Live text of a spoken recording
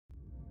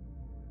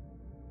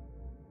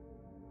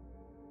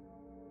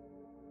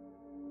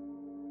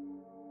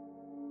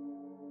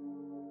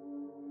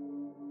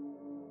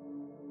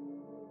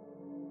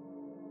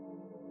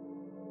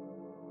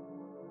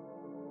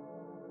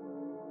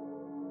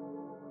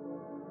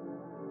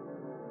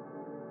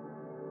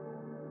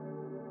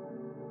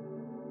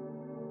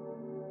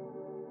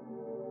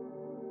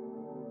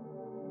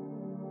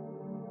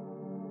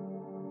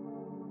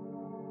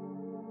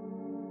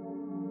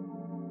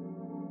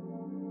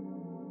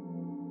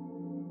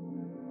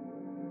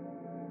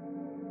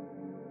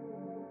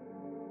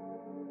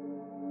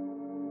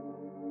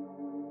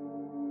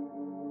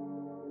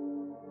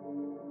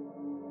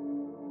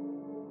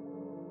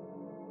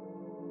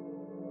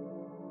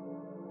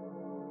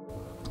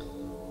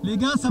Les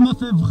gars, ça m'a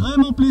fait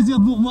vraiment plaisir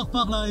de vous revoir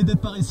par là et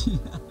d'être par ici.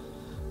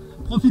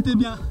 Profitez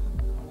bien.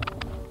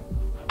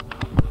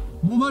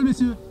 Bon vol,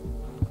 messieurs.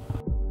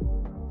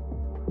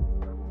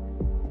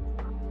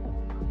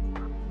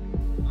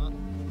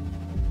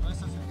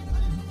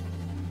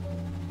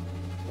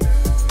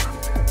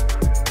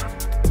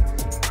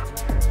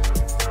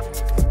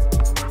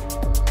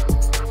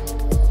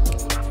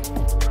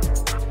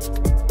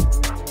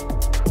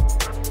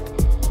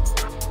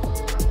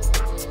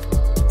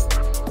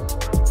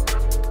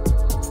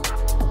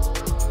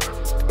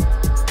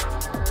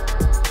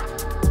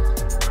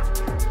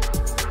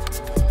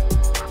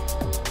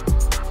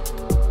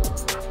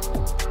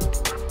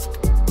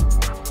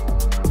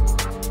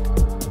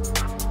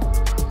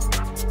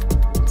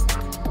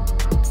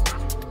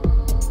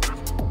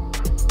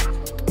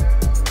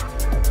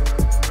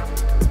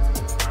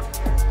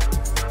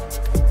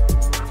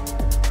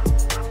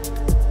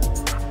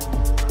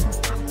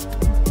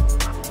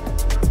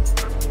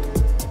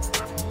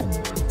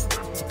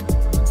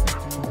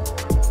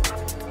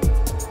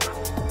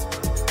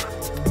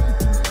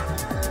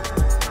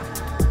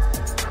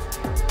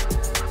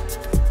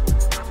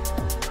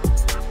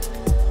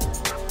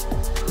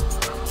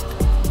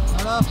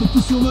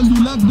 Petit survol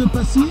du lac de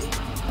Passy,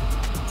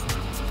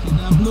 qui est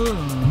d'un bleu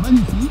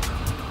magnifique.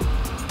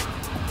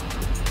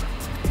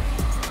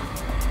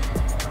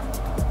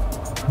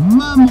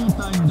 Ma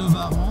montagne de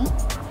Varan.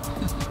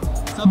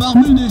 Ça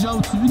barbule déjà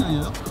au-dessus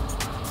d'ailleurs.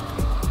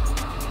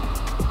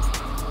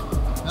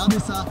 Regardez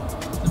ça.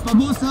 C'est pas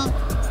beau ça?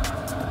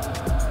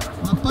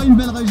 On n'a pas une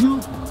belle région?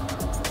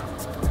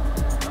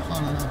 Oh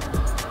là là.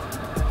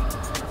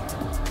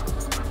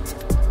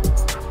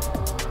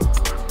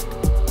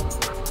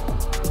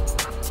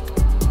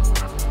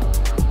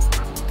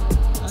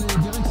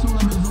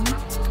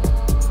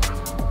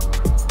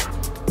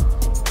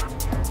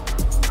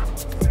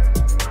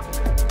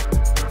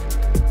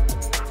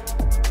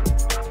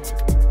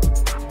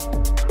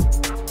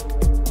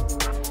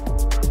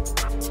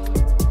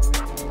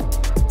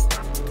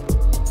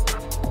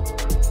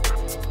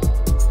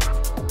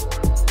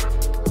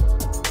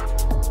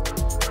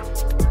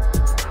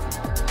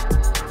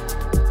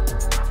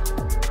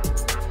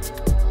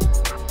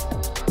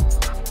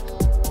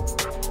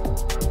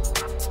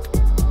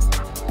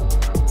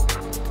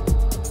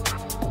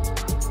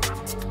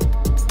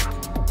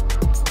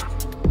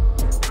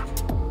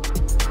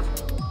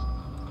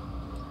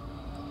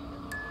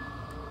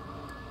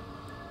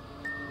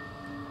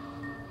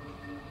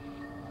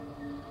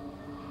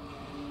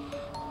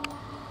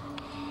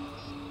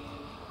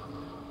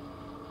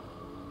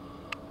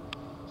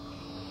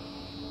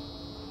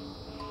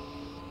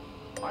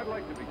 I'd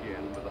like to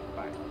begin with a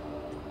fact,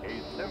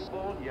 a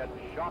simple yet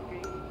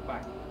shocking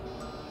fact.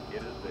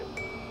 It is this.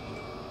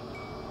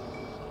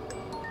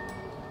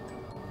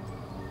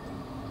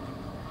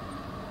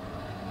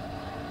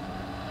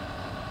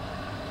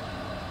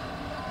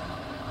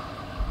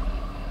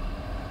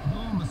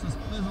 Bon, bah ça se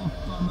présente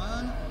pas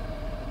mal.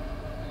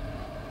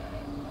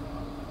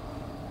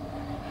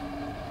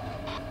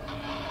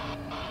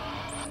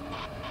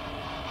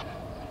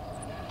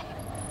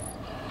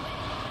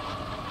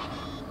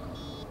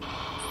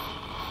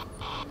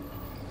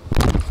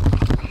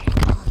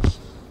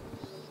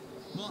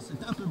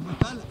 C'était un peu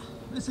brutal,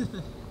 mais c'est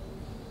fait.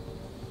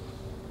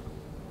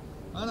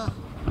 Voilà.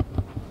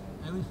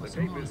 Et oui,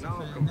 forcément, ça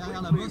fait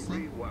derrière la bosse. Hein.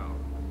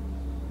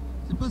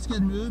 C'est pas ce qu'il y a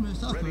de mieux, mais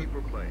ça fait.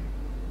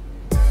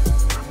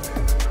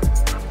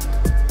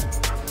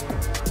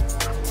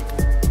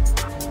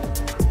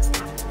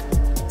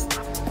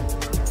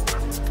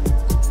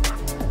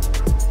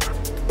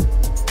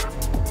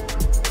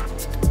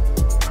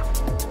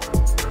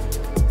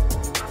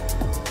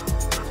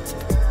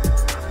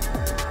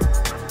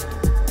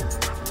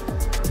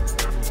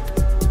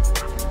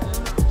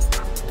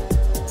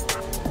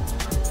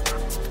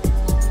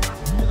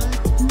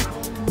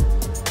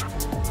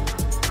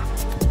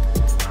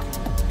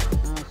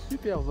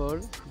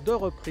 Vol, 2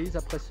 reprises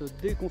après ce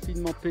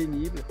déconfinement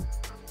pénible.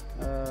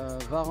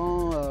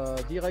 Varan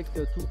direct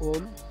to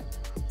home.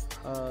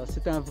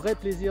 C'était un vrai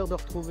plaisir de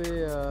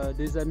retrouver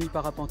des amis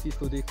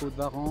parapentistes au déco de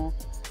Varan.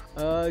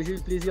 J'ai eu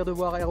le plaisir de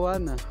voir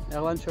Erwan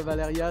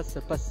Chevalerias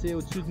passer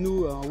au-dessus de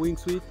nous en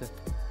Wingsuiter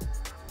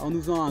en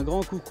nous faisant un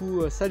grand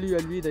coucou, salut à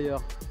lui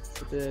d'ailleurs.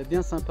 C'était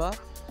bien sympa.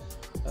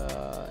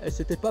 Et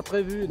c'était pas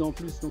prévu en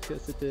plus, donc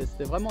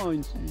c'était vraiment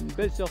une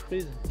belle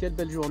surprise. Quelle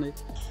belle journée.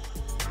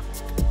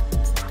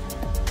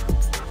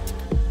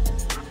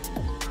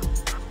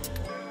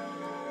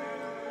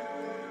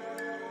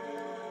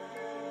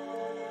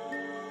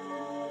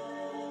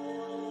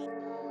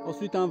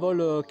 Ensuite un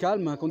vol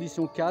calme,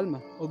 condition calme,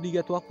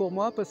 obligatoire pour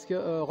moi parce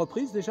que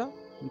reprise déjà,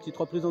 une petite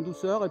reprise en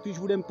douceur, et puis je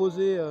voulais me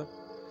poser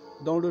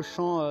dans le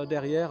champ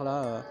derrière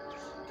là,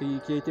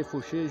 qui a été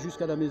fauché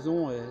jusqu'à la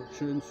maison, et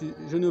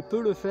je ne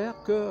peux le faire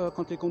que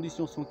quand les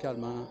conditions sont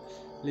calmes. Hein.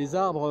 Les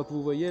arbres que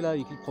vous voyez là,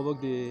 ils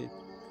provoquent des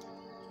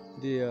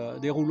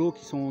rouleaux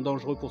qui sont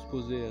dangereux pour se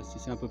poser si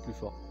c'est un peu plus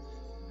fort.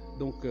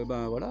 Donc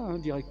ben voilà, hein,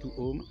 direct to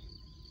home.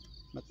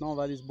 Maintenant, on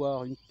va aller se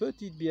boire une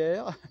petite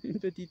bière, une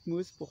petite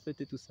mousse pour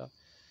fêter tout ça.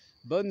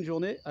 Bonne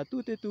journée à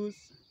toutes et tous.